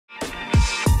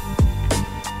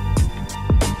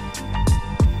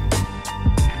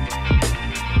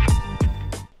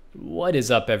What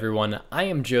is up, everyone? I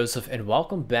am Joseph and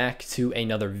welcome back to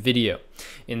another video.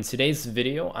 In today's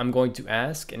video, I'm going to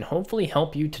ask and hopefully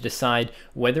help you to decide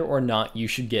whether or not you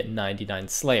should get 99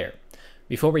 Slayer.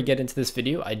 Before we get into this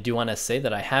video, I do want to say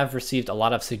that I have received a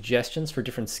lot of suggestions for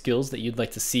different skills that you'd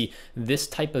like to see this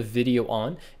type of video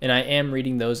on, and I am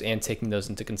reading those and taking those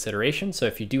into consideration. So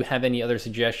if you do have any other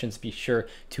suggestions, be sure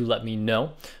to let me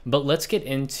know. But let's get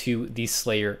into the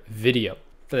Slayer video.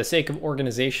 For the sake of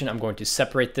organization, I'm going to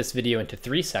separate this video into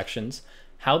 3 sections: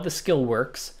 how the skill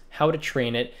works, how to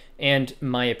train it, and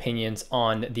my opinions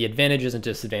on the advantages and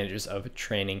disadvantages of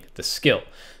training the skill.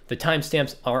 The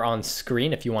timestamps are on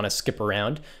screen if you want to skip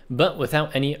around, but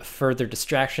without any further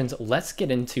distractions, let's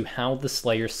get into how the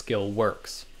Slayer skill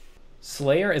works.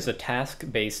 Slayer is a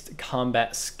task-based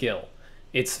combat skill.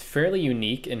 It's fairly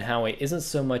unique in how it isn't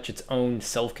so much its own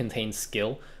self-contained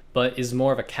skill, but is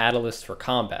more of a catalyst for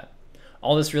combat.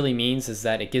 All this really means is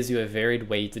that it gives you a varied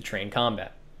way to train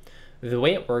combat. The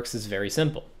way it works is very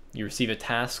simple. You receive a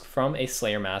task from a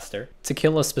Slayer Master to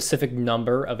kill a specific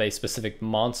number of a specific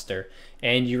monster,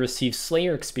 and you receive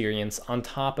Slayer experience on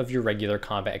top of your regular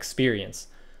combat experience.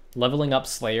 Leveling up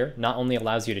Slayer not only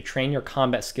allows you to train your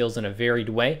combat skills in a varied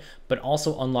way, but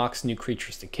also unlocks new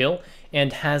creatures to kill,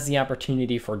 and has the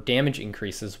opportunity for damage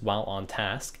increases while on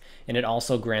task, and it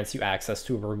also grants you access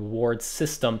to a reward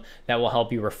system that will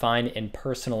help you refine and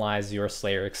personalize your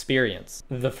Slayer experience.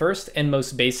 The first and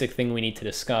most basic thing we need to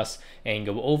discuss and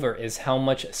go over is how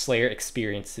much Slayer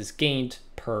experience is gained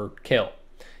per kill.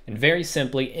 And very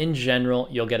simply, in general,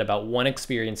 you'll get about 1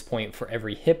 experience point for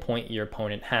every hit point your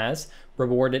opponent has,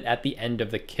 rewarded at the end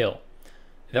of the kill.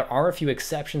 There are a few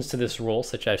exceptions to this rule,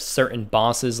 such as certain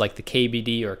bosses like the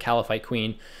KBD or Caliphite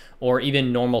Queen, or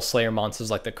even normal Slayer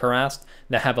monsters like the Kurast,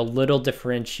 that have a little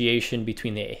differentiation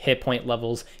between the hit point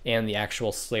levels and the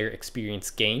actual Slayer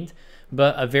experience gained.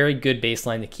 But a very good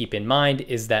baseline to keep in mind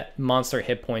is that monster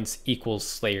hit points equals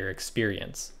Slayer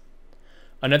experience.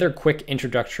 Another quick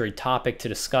introductory topic to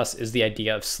discuss is the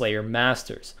idea of Slayer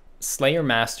Masters. Slayer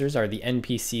Masters are the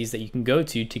NPCs that you can go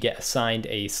to get assigned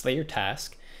a Slayer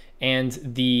task, and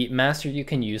the master you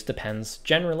can use depends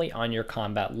generally on your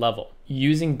combat level.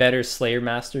 Using better Slayer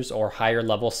Masters or higher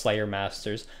level Slayer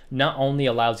Masters not only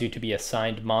allows you to be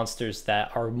assigned monsters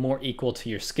that are more equal to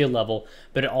your skill level,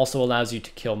 but it also allows you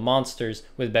to kill monsters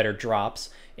with better drops,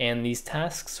 and these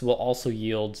tasks will also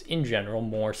yield, in general,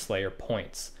 more Slayer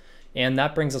points. And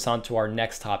that brings us on to our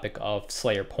next topic of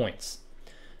Slayer points.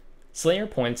 Slayer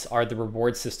points are the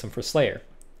reward system for Slayer.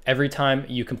 Every time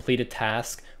you complete a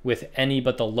task with any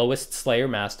but the lowest Slayer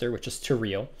Master, which is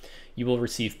Turiel, you will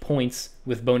receive points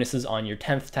with bonuses on your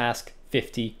 10th task,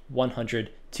 50,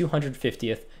 100,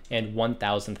 250th, and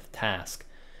 1000th task.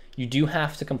 You do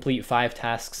have to complete 5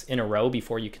 tasks in a row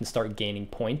before you can start gaining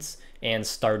points and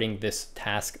starting this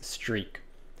task streak.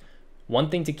 One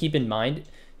thing to keep in mind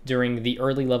during the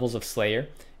early levels of Slayer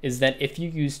is that if you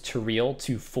use Turiel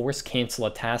to force cancel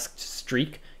a task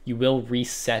streak, you will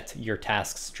reset your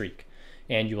task streak,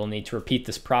 and you will need to repeat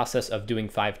this process of doing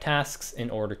 5 tasks in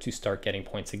order to start getting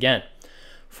points again.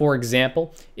 For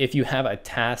example, if you have a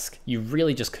task you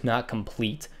really just cannot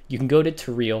complete, you can go to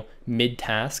Turiel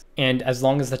mid-task, and as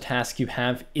long as the task you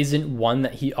have isn't one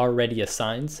that he already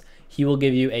assigns, he will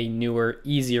give you a newer,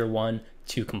 easier one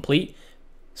to complete.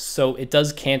 So it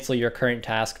does cancel your current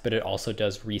task, but it also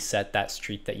does reset that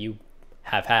streak that you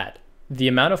have had. The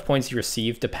amount of points you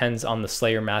receive depends on the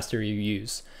Slayer Master you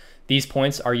use. These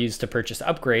points are used to purchase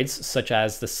upgrades, such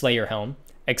as the Slayer Helm,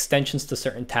 extensions to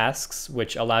certain tasks,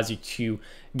 which allows you to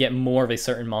get more of a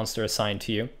certain monster assigned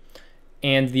to you,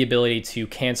 and the ability to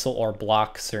cancel or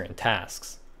block certain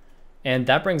tasks. And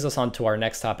that brings us on to our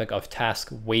next topic of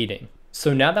task weighting.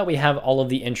 So now that we have all of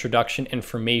the introduction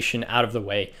information out of the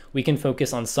way, we can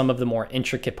focus on some of the more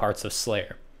intricate parts of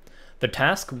Slayer. The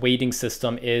task weighting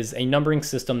system is a numbering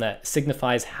system that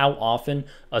signifies how often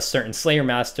a certain Slayer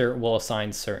Master will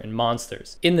assign certain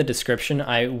monsters. In the description,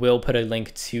 I will put a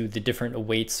link to the different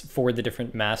weights for the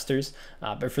different masters,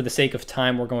 but for the sake of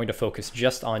time, we're going to focus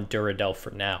just on Duradel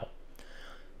for now.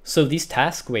 So these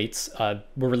task weights were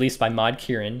released by Mod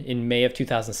Kieran in May of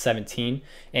 2017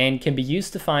 and can be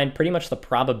used to find pretty much the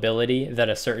probability that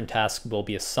a certain task will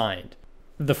be assigned.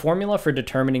 The formula for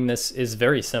determining this is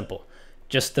very simple.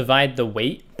 Just divide the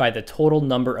weight by the total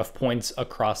number of points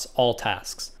across all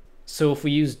tasks. So if we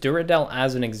use Duradel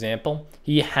as an example,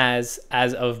 he has,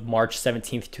 as of March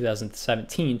 17th,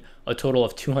 2017, a total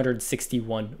of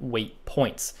 261 weight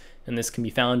points. And this can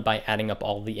be found by adding up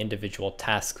all the individual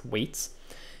task weights.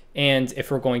 And if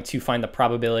we're going to find the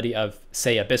probability of,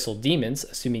 say, abyssal demons,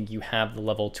 assuming you have the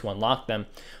level to unlock them,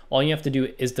 all you have to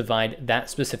do is divide that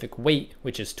specific weight,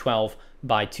 which is 12,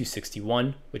 by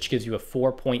 261, which gives you a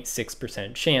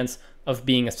 4.6% chance of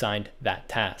being assigned that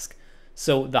task.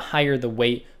 So the higher the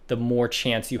weight, the more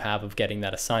chance you have of getting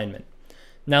that assignment.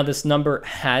 Now, this number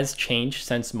has changed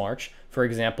since March. For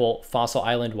example, Fossil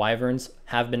Island Wyverns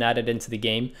have been added into the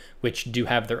game, which do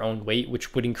have their own weight,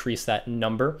 which would increase that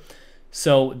number.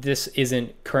 So this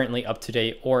isn't currently up to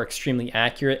date or extremely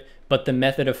accurate, but the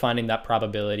method of finding that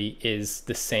probability is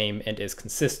the same and is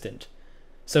consistent.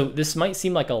 So this might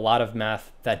seem like a lot of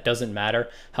math that doesn't matter.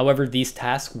 However, these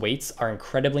task weights are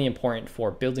incredibly important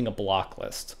for building a block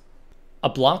list. A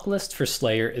block list for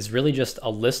Slayer is really just a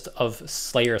list of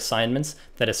Slayer assignments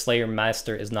that a Slayer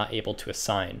master is not able to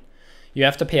assign. You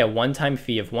have to pay a one-time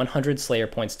fee of 100 Slayer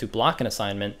points to block an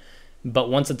assignment, but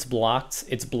once it's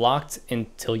blocked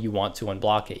until you want to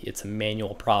unblock it. It's a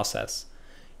manual process.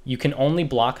 You can only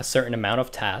block a certain amount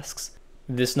of tasks.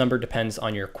 This number depends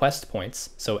on your quest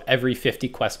points. So every 50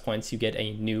 quest points, you get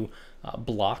a new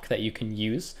block that you can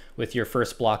use, with your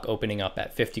first block opening up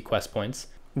at 50 quest points,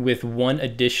 with one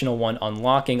additional one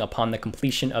unlocking upon the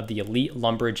completion of the Elite,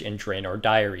 Lumbridge, and Draenor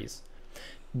diaries.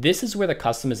 This is where the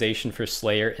customization for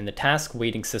Slayer and the task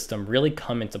weighting system really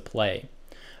come into play.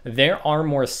 There are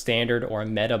more standard or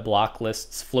meta block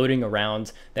lists floating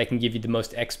around that can give you the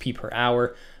most XP per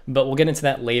hour, but we'll get into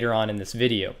that later on in this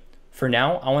video. For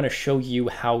now, I want to show you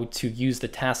how to use the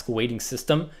task weighting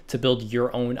system to build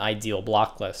your own ideal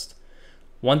block list.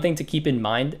 One thing to keep in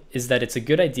mind is that it's a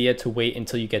good idea to wait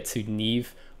until you get to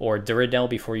Neve or Duradel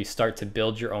before you start to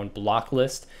build your own block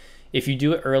list. If you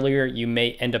do it earlier, you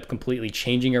may end up completely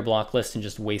changing your block list and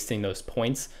just wasting those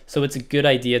points. So it's a good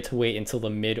idea to wait until the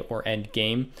mid or end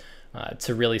game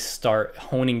to really start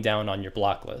honing down on your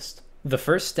block list. The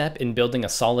first step in building a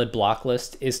solid block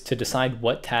list is to decide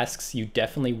what tasks you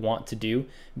definitely want to do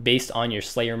based on your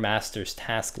Slayer Master's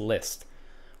task list.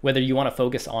 Whether you want to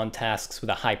focus on tasks with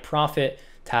a high profit,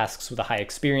 tasks with a high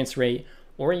experience rate,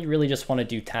 or you really just want to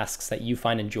do tasks that you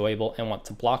find enjoyable and want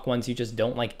to block ones you just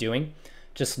don't like doing,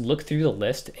 just look through the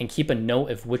list and keep a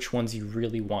note of which ones you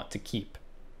really want to keep.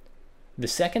 The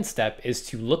second step is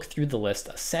to look through the list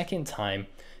a second time,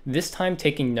 this time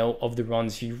taking note of the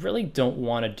ones you really don't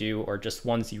want to do or just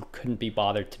ones you couldn't be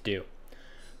bothered to do.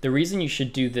 The reason you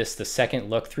should do this the second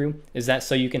look through is that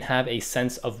so you can have a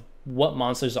sense of what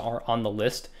monsters are on the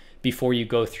list before you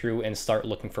go through and start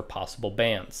looking for possible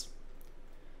bans.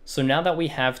 So now that we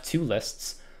have two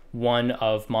lists, one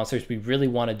of monsters we really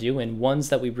want to do and ones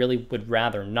that we really would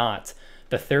rather not,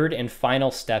 the third and final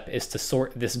step is to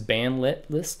sort this ban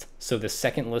list, so the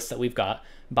second list that we've got,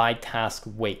 by task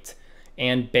weight,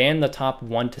 and ban the top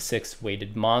 1 to 6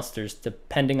 weighted monsters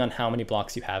depending on how many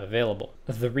blocks you have available.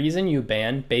 The reason you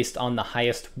ban based on the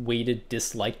highest weighted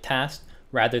dislike task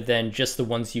rather than just the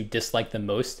ones you dislike the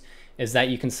most is that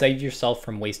you can save yourself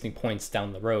from wasting points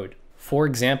down the road. For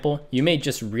example, you may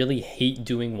just really hate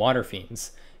doing Water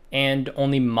Fiends and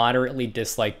only moderately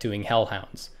dislike doing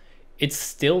Hellhounds. It's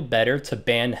still better to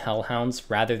ban Hellhounds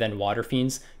rather than Water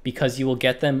Fiends because you will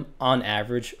get them on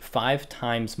average 5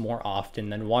 times more often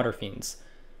than Water Fiends.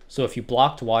 So if you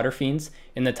blocked Water Fiends,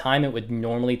 in the time it would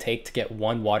normally take to get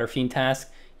 1 Water Fiend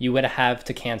task, you would have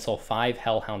to cancel 5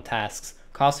 Hellhound tasks,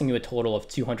 costing you a total of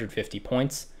 250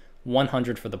 points,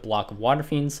 100 for the block of Water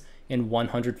Fiends, and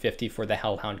 150 for the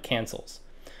Hellhound cancels.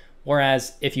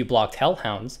 Whereas if you blocked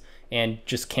Hellhounds and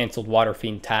just canceled Water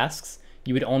Fiend tasks,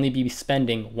 you would only be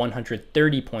spending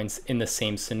 130 points in the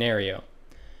same scenario.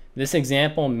 This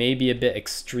example may be a bit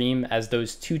extreme as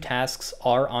those two tasks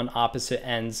are on opposite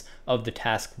ends of the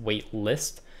task weight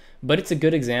list, but it's a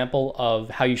good example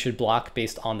of how you should block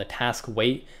based on the task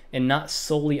weight and not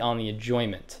solely on the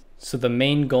enjoyment. So the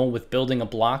main goal with building a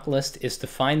block list is to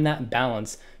find that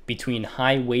balance between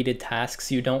high weighted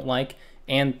tasks you don't like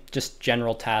and just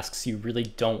general tasks you really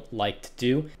don't like to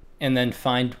do, and then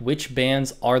find which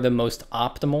bans are the most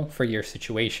optimal for your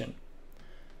situation.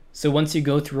 So once you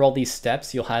go through all these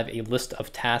steps, you'll have a list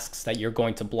of tasks that you're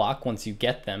going to block once you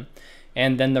get them,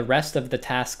 and then the rest of the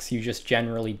tasks you just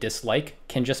generally dislike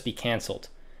can just be canceled.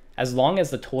 As long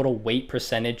as the total weight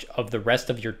percentage of the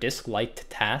rest of your disliked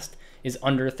task is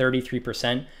under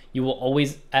 33%, you will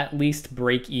always at least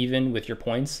break even with your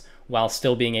points while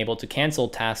still being able to cancel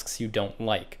tasks you don't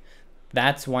like.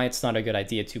 That's why it's not a good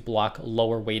idea to block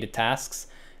lower weighted tasks,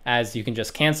 as you can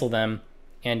just cancel them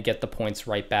and get the points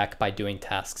right back by doing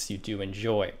tasks you do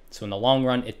enjoy. So in the long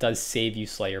run, it does save you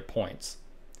Slayer points.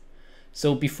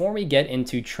 So before we get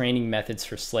into training methods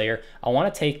for Slayer, I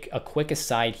want to take a quick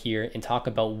aside here and talk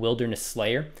about Wilderness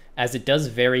Slayer, as it does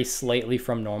vary slightly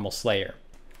from normal Slayer.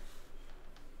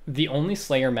 The only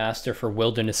Slayer Master for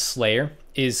Wilderness Slayer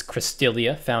is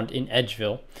Cristelia, found in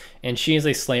Edgeville, and she is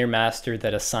a Slayer Master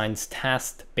that assigns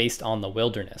tasks based on the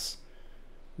Wilderness.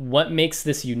 What makes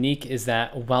this unique is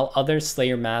that while other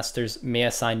Slayer Masters may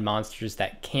assign monsters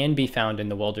that can be found in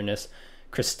the Wilderness,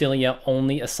 Cristelia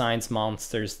only assigns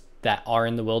monsters that are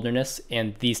in the Wilderness,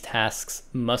 and these tasks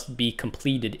must be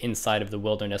completed inside of the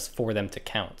Wilderness for them to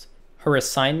count. Her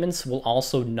assignments will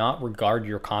also not regard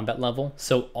your combat level,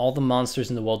 so all the monsters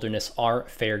in the Wilderness are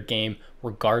fair game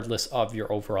regardless of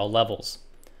your overall levels.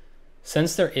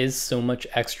 Since there is so much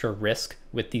extra risk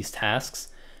with these tasks,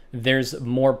 there's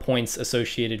more points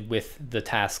associated with the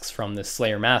tasks from the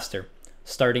Slayer Master,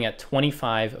 starting at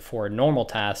 25 for a normal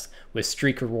task, with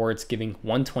streak rewards giving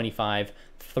 125,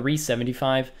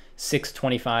 375,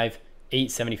 625,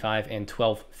 875, and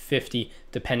 1250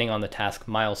 depending on the task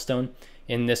milestone,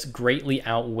 and this greatly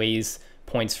outweighs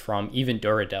points from even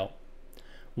Duradel.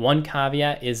 One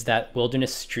caveat is that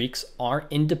Wilderness streaks are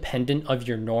independent of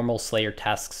your normal Slayer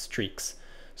task streaks.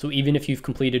 So even if you've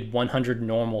completed 100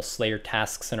 normal Slayer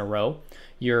tasks in a row,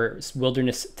 your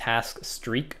Wilderness task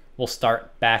streak will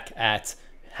start back at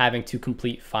having to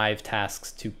complete 5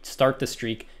 tasks to start the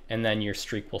streak, and then your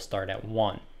streak will start at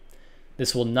 1.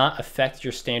 This will not affect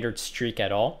your standard streak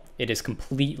at all. It is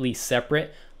completely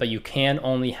separate, but you can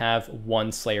only have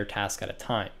 1 Slayer task at a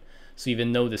time. So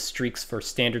even though the streaks for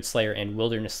Standard Slayer and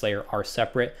Wilderness Slayer are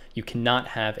separate, you cannot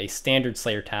have a Standard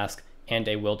Slayer task and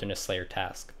a Wilderness Slayer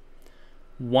task.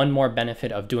 One more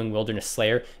benefit of doing Wilderness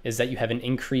Slayer is that you have an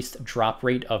increased drop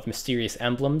rate of Mysterious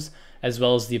Emblems, as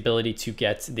well as the ability to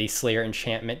get the Slayer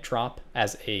Enchantment drop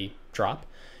as a drop,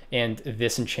 and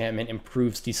this enchantment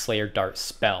improves the Slayer Dart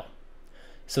spell.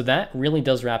 So that really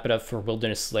does wrap it up for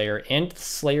Wilderness Slayer and the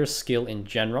Slayer skill in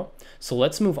general. So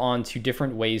let's move on to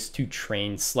different ways to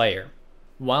train Slayer.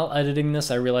 While editing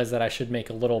this, I realized that I should make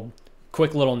a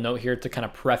quick little note here to kind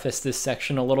of preface this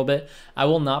section a little bit. I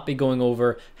will not be going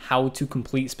over how to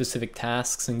complete specific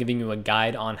tasks and giving you a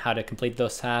guide on how to complete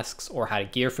those tasks or how to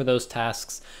gear for those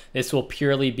tasks. This will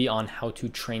purely be on how to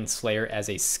train Slayer as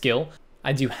a skill.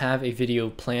 I do have a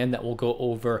video plan that will go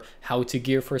over how to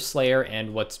gear for Slayer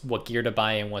and what gear to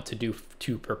buy and what to do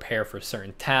to prepare for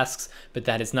certain tasks, but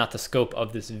that is not the scope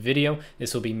of this video.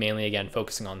 This will be mainly, again,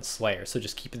 focusing on Slayer, so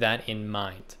just keep that in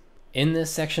mind. In this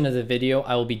section of the video,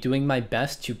 I will be doing my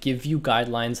best to give you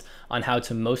guidelines on how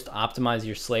to most optimize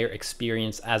your Slayer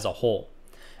experience as a whole.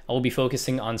 I will be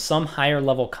focusing on some higher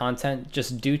level content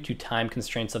just due to time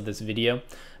constraints of this video,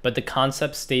 but the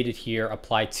concepts stated here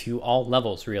apply to all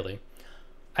levels really.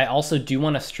 I also do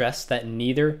want to stress that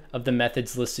neither of the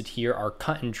methods listed here are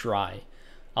cut and dry.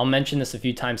 I'll mention this a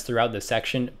few times throughout this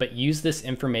section, but use this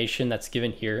information that's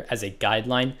given here as a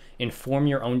guideline and form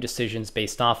your own decisions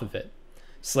based off of it.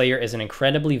 Slayer is an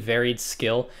incredibly varied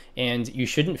skill, and you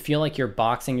shouldn't feel like you're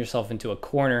boxing yourself into a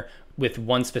corner with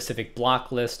one specific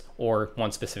block list or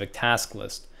one specific task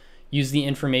list. Use the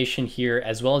information here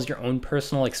as well as your own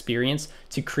personal experience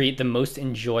to create the most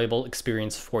enjoyable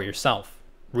experience for yourself.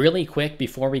 Really quick,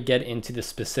 before we get into the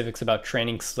specifics about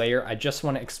training Slayer, I just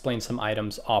want to explain some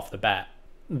items off the bat.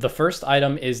 The first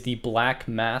item is the Black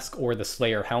Mask or the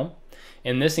Slayer Helm,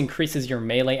 and this increases your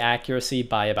melee accuracy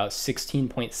by about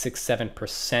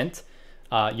 16.67%,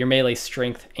 your melee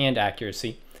strength and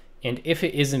accuracy, and if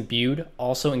it is imbued,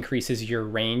 also increases your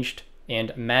ranged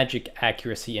and magic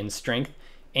accuracy and strength,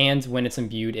 and when it's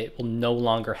imbued, it will no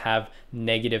longer have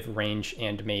negative range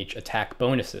and mage attack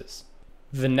bonuses.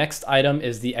 The next item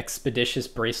is the Expeditious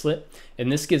Bracelet, and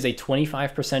this gives a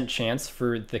 25% chance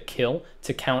for the kill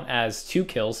to count as 2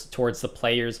 kills towards the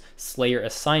player's Slayer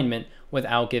assignment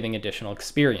without giving additional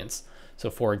experience. So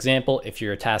for example, if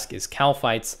your task is Cal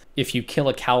Fights, if you kill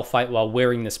a Cal Fight while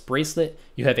wearing this bracelet,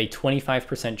 you have a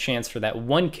 25% chance for that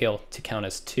 1 kill to count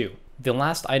as 2. The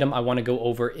last item I want to go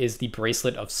over is the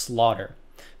Bracelet of Slaughter.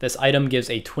 This item gives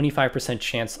a 25%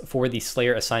 chance for the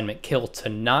Slayer assignment kill to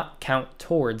not count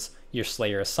towards your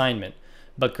Slayer assignment,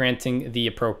 but granting the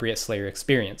appropriate Slayer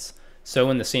experience. So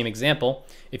in the same example,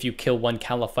 if you kill 1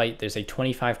 Caliphite, there's a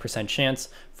 25% chance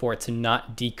for it to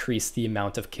not decrease the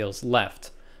amount of kills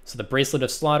left. So the Bracelet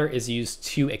of Slaughter is used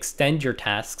to extend your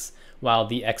tasks, while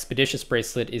the Expeditious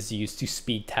Bracelet is used to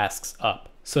speed tasks up.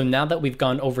 So now that we've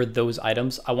gone over those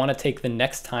items, I want to take the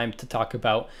next time to talk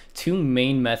about 2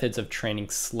 main methods of training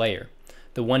Slayer.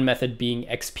 The one method being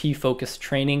XP focused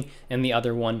training and the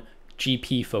other one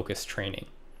GP focused training.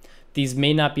 These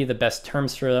may not be the best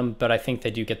terms for them, but I think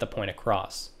they do get the point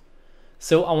across.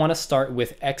 So I want to start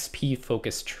with XP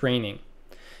focused training.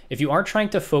 If you are trying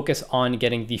to focus on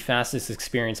getting the fastest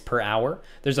experience per hour,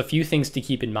 there's a few things to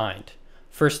keep in mind.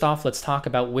 First off, let's talk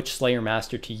about which Slayer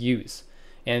Master to use,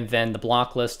 and then the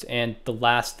block list, and the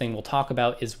last thing we'll talk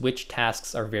about is which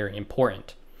tasks are very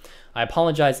important. I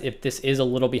apologize if this is a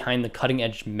little behind the cutting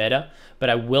edge meta, but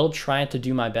I will try to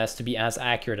do my best to be as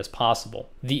accurate as possible.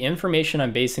 The information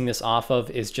I'm basing this off of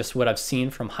is just what I've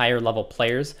seen from higher level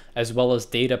players, as well as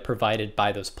data provided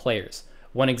by those players.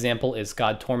 One example is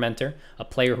God Tormentor, a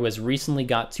player who has recently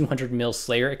got 200 mil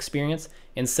Slayer experience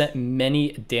and set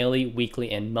many daily,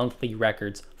 weekly, and monthly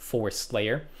records for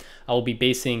Slayer. I will be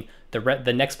basing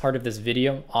the next part of this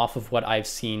video off of what I've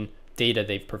seen data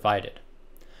they've provided.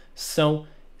 So,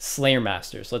 Slayer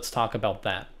Masters, let's talk about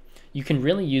that. You can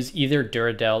really use either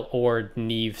Duradel or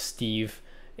Neve, Steve.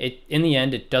 In the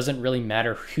end, it doesn't really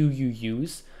matter who you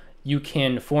use. You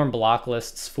can form block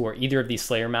lists for either of these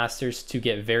Slayer Masters to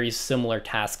get very similar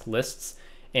task lists.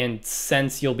 And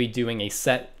since you'll be doing a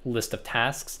set list of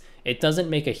tasks, it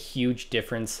doesn't make a huge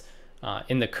difference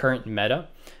in the current meta.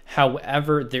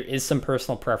 However, there is some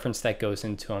personal preference that goes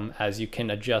into them, as you can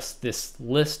adjust this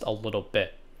list a little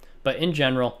bit. But in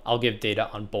general, I'll give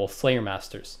data on both Slayer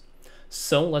Masters.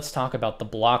 So let's talk about the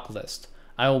block list.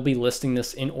 I will be listing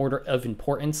this in order of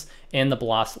importance and the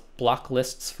block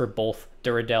lists for both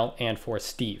Duradel and for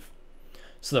Steve.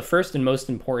 So the first and most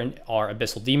important are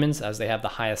Abyssal Demons, as they have the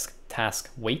highest task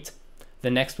weight.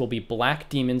 The next will be Black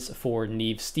Demons for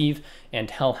Neve, Steve, and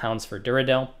Hellhounds for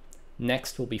Duradel.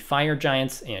 Next will be Fire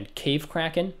Giants and Cave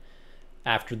Kraken.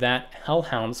 After that,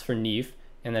 Hellhounds for Neve,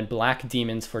 and then Black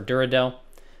Demons for Duradel.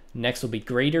 Next will be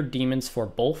Greater Demons for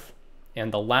both,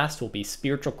 and the last will be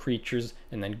Spiritual Creatures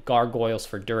and then Gargoyles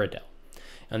for Duradel.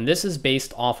 And this is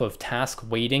based off of task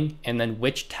weighting and then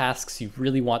which tasks you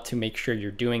really want to make sure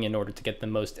you're doing in order to get the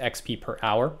most XP per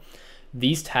hour.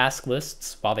 These task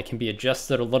lists, while they can be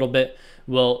adjusted a little bit,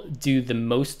 will do the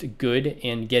most good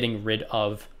in getting rid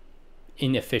of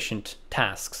inefficient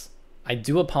tasks. I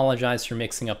do apologize for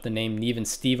mixing up the name Neve and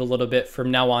Steve a little bit. From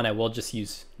now on, I will just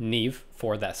use Neve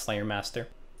for that Slayer Master.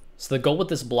 So the goal with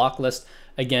this block list,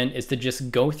 again, is to just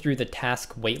go through the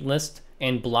task weight list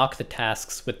and block the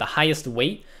tasks with the highest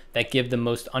weight that give the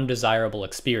most undesirable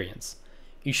experience.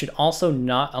 You should also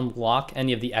not unlock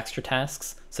any of the extra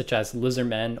tasks, such as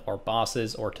Lizardmen or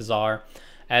Bosses or Tazar,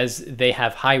 as they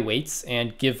have high weights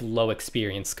and give low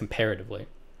experience comparatively.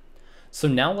 So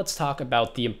now let's talk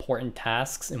about the important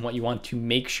tasks and what you want to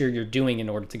make sure you're doing in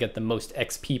order to get the most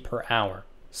XP per hour.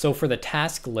 So for the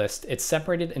task list, it's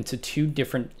separated into two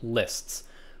different lists.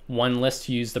 One list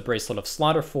you use the Bracelet of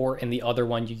Slaughter for, and the other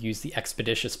one you use the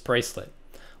Expeditious Bracelet.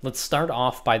 Let's start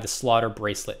off by the Slaughter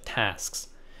Bracelet tasks.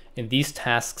 And these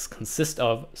tasks consist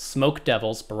of Smoke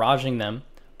Devils, barraging them,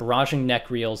 barraging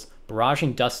Necreals,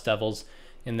 barraging Dust Devils,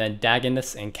 and then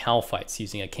Dagoneths and Calphites,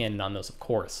 using a cannon on those, of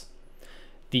course.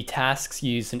 The tasks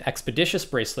used an Expeditious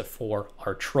Bracelet for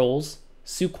are Trolls,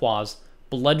 Suquas,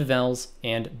 Bloodvels,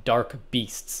 and Dark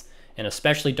Beasts, and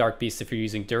especially Dark Beasts if you're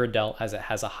using Duradel, as it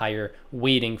has a higher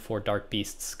weighting for Dark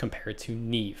Beasts compared to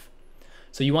Neve.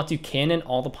 So you want to cannon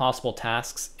all the possible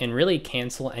tasks and really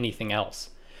cancel anything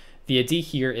else. The idea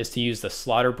here is to use the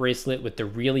Slaughter Bracelet with the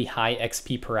really high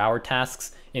XP per hour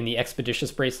tasks and the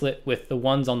Expeditious Bracelet with the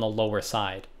ones on the lower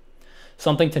side.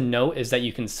 Something to note is that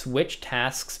you can switch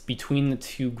tasks between the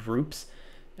two groups.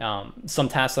 Some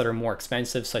tasks that are more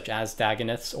expensive, such as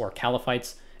Dagoneths or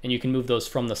Calphites, and you can move those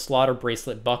from the Slaughter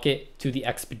Bracelet bucket to the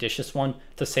Expeditious one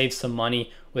to save some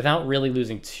money without really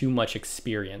losing too much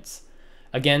experience.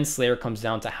 Again, Slayer comes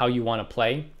down to how you want to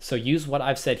play, so use what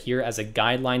I've said here as a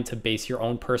guideline to base your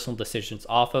own personal decisions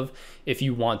off of if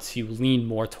you want to lean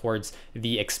more towards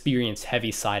the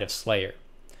experience-heavy side of Slayer.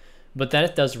 But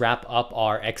that does wrap up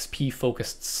our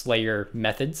XP-focused Slayer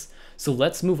methods. So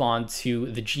let's move on to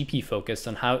the GP focus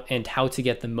on how to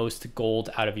get the most gold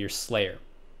out of your Slayer.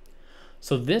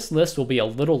 So this list will be a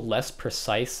little less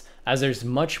precise, as there's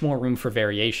much more room for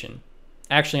variation.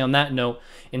 Actually, on that note,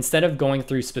 instead of going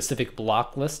through specific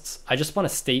block lists, I just want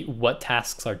to state what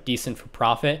tasks are decent for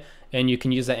profit, and you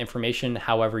can use that information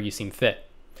however you seem fit.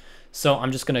 So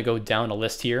I'm just going to go down a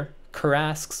list here.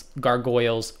 Kurasks,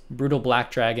 Gargoyles, Brutal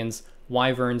Black Dragons,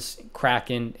 Wyverns,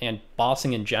 Kraken, and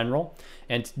bossing in general,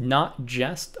 and not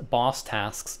just boss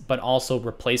tasks, but also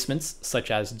replacements,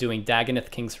 such as doing Dagoneth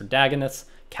Kings for Dagoneths,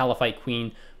 Caliphite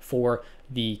Queen for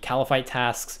the Caliphite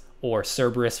tasks, or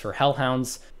Cerberus for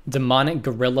Hellhounds, Demonic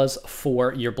Gorillas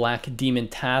for your Black Demon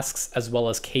tasks, as well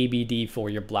as KBD for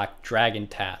your Black Dragon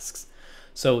tasks.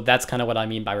 So that's kind of what I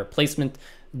mean by replacement.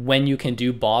 When you can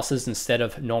do bosses instead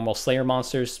of normal Slayer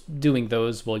monsters, doing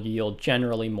those will yield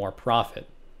generally more profit.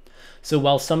 So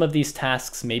while some of these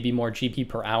tasks may be more GP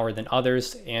per hour than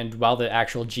others, and while the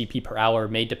actual GP per hour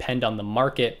may depend on the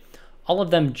market, all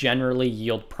of them generally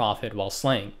yield profit while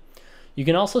slaying. You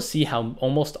can also see how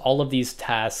almost all of these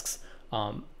tasks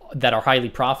that are highly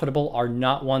profitable are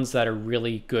not ones that are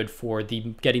really good for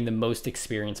getting the most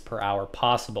experience per hour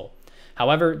possible.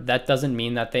 However, that doesn't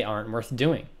mean that they aren't worth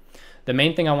doing. The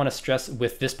main thing I want to stress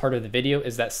with this part of the video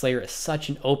is that Slayer is such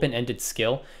an open-ended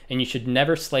skill, and you should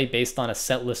never slay based on a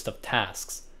set list of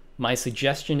tasks. My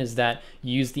suggestion is that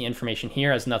you use the information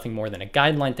here as nothing more than a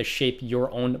guideline to shape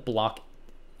your own block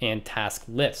and task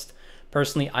list.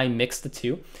 Personally, I mix the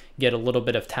two, get a little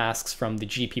bit of tasks from the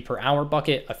GP per hour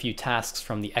bucket, a few tasks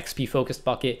from the XP focused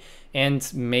bucket,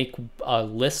 and make a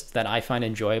list that I find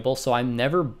enjoyable, so I'm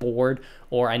never bored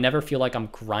or I never feel like I'm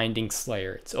grinding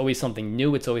Slayer. It's always something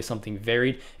new, it's always something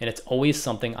varied, and it's always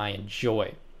something I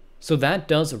enjoy. So that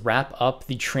does wrap up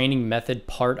the training method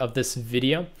part of this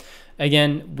video.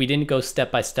 Again, we didn't go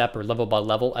step by step or level by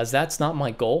level, as that's not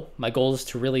my goal. My goal is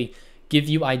to really give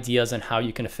you ideas on how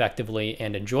you can effectively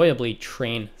and enjoyably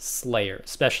train Slayer,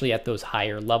 especially at those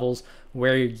higher levels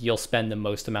where you'll spend the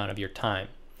most amount of your time.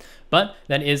 But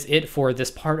that is it for this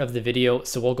part of the video,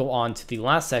 so we'll go on to the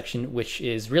last section, which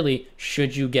is really,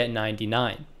 should you get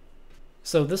 99?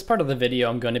 So this part of the video,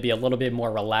 I'm going to be a little bit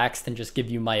more relaxed and just give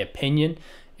you my opinion,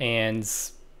 and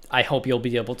I hope you'll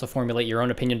be able to formulate your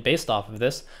own opinion based off of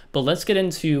this. But let's get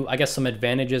into, I guess, some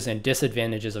advantages and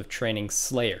disadvantages of training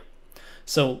Slayer.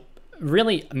 So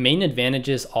really, main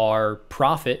advantages are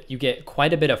profit. You get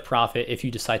quite a bit of profit if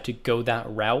you decide to go that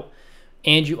route,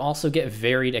 and you also get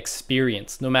varied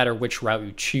experience no matter which route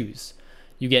you choose.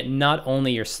 You get not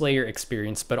only your Slayer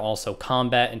experience, but also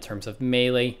combat in terms of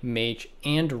melee, mage,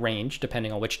 and range,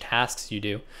 depending on which tasks you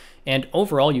do. And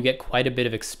overall, you get quite a bit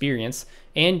of experience,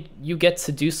 and you get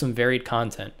to do some varied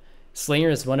content. Slayer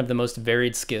is one of the most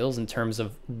varied skills in terms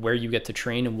of where you get to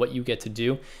train and what you get to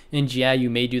do. And yeah, you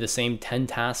may do the same 10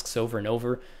 tasks over and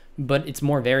over, but it's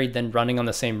more varied than running on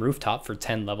the same rooftop for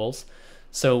 10 levels.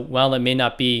 So while it may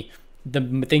not be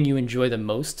the thing you enjoy the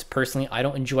most, personally, I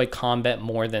don't enjoy combat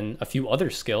more than a few other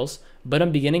skills, but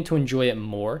I'm beginning to enjoy it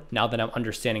more now that I'm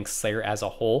understanding Slayer as a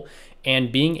whole,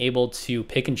 and being able to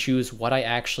pick and choose what I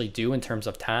actually do in terms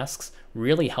of tasks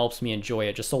really helps me enjoy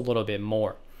it just a little bit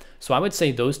more. So I would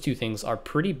say those two things are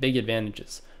pretty big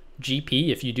advantages. GP,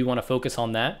 if you do want to focus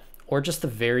on that, or just the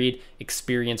varied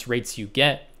experience rates you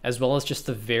get, as well as just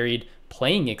the varied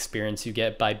playing experience you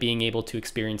get by being able to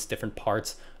experience different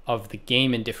parts of the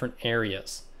game in different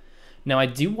areas. Now, I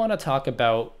do want to talk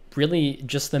about really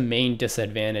just the main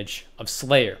disadvantage of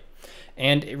Slayer,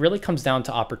 and it really comes down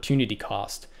to opportunity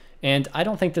cost. And I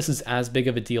don't think this is as big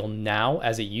of a deal now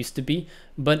as it used to be,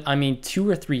 but I mean, 2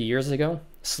 or 3 years ago,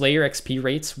 Slayer XP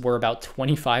rates were about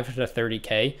 25 to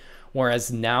 30k,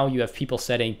 whereas now you have people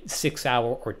setting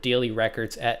 6-hour or daily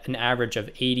records at an average of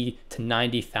 80 to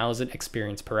 90,000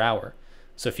 experience per hour.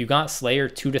 So if you got Slayer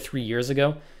 2 to 3 years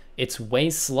ago, it's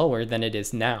way slower than it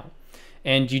is now.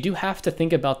 And you do have to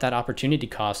think about that opportunity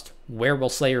cost. Where will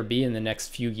Slayer be in the next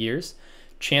few years?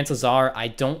 Chances are, I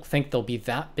don't think there'll be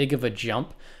that big of a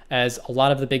jump, as a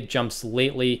lot of the big jumps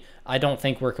lately, I don't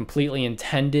think were completely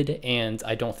intended, and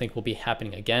I don't think will be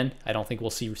happening again. I don't think we'll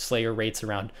see Slayer rates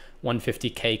around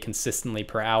 150k consistently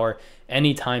per hour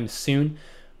anytime soon.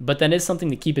 But that is something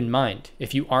to keep in mind.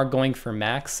 If you are going for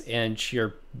max and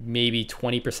you're maybe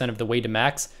 20% of the way to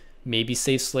max, maybe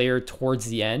save Slayer towards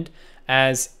the end,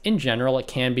 as in general, it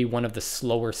can be one of the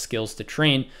slower skills to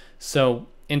train. So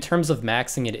in terms of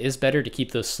maxing, it is better to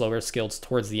keep those slower skills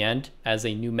towards the end, as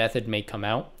a new method may come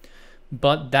out.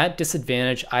 But that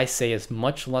disadvantage, I say, is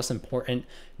much less important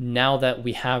now that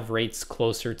we have rates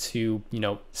closer to,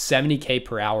 70k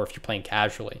per hour if you're playing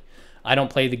casually. I don't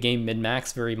play the game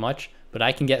min-max very much, but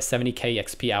I can get 70k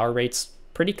XP hour rates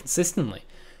pretty consistently,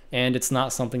 and it's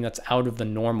not something that's out of the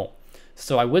normal.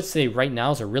 So I would say right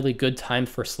now is a really good time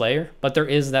for Slayer, but there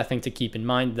is that thing to keep in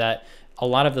mind, that a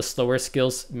lot of the slower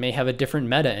skills may have a different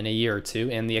meta in a year or two,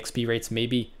 and the XP rates may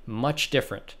be much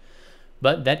different.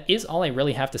 But that is all I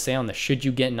really have to say on the should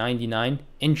you get 99.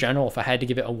 In general, if I had to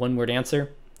give it a one-word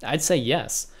answer, I'd say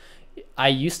yes. I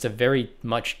used to very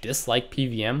much dislike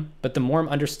PVM, but the more I'm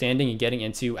understanding and getting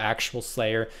into actual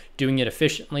Slayer, doing it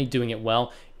efficiently, doing it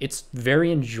well, it's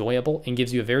very enjoyable and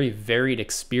gives you a very varied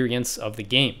experience of the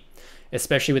game.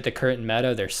 Especially with the current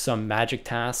meta, there's some magic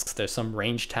tasks, there's some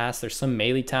range tasks, there's some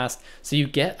melee tasks, so you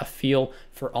get a feel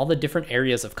for all the different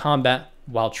areas of combat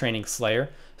while training Slayer.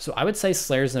 So I would say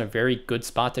Slayer's in a very good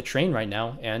spot to train right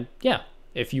now, and yeah,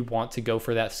 if you want to go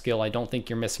for that skill, I don't think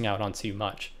you're missing out on too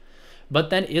much. But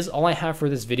that is all I have for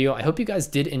this video. I hope you guys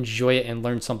did enjoy it and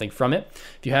learn something from it.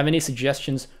 If you have any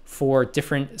suggestions for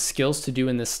different skills to do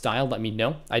in this style, let me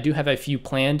know. I do have a few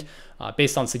planned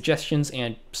based on suggestions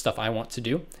and stuff I want to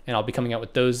do, and I'll be coming out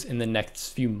with those in the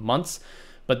next few months.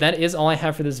 But that is all I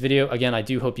have for this video. Again, I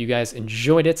do hope you guys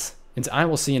enjoyed it, and I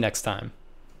will see you next time.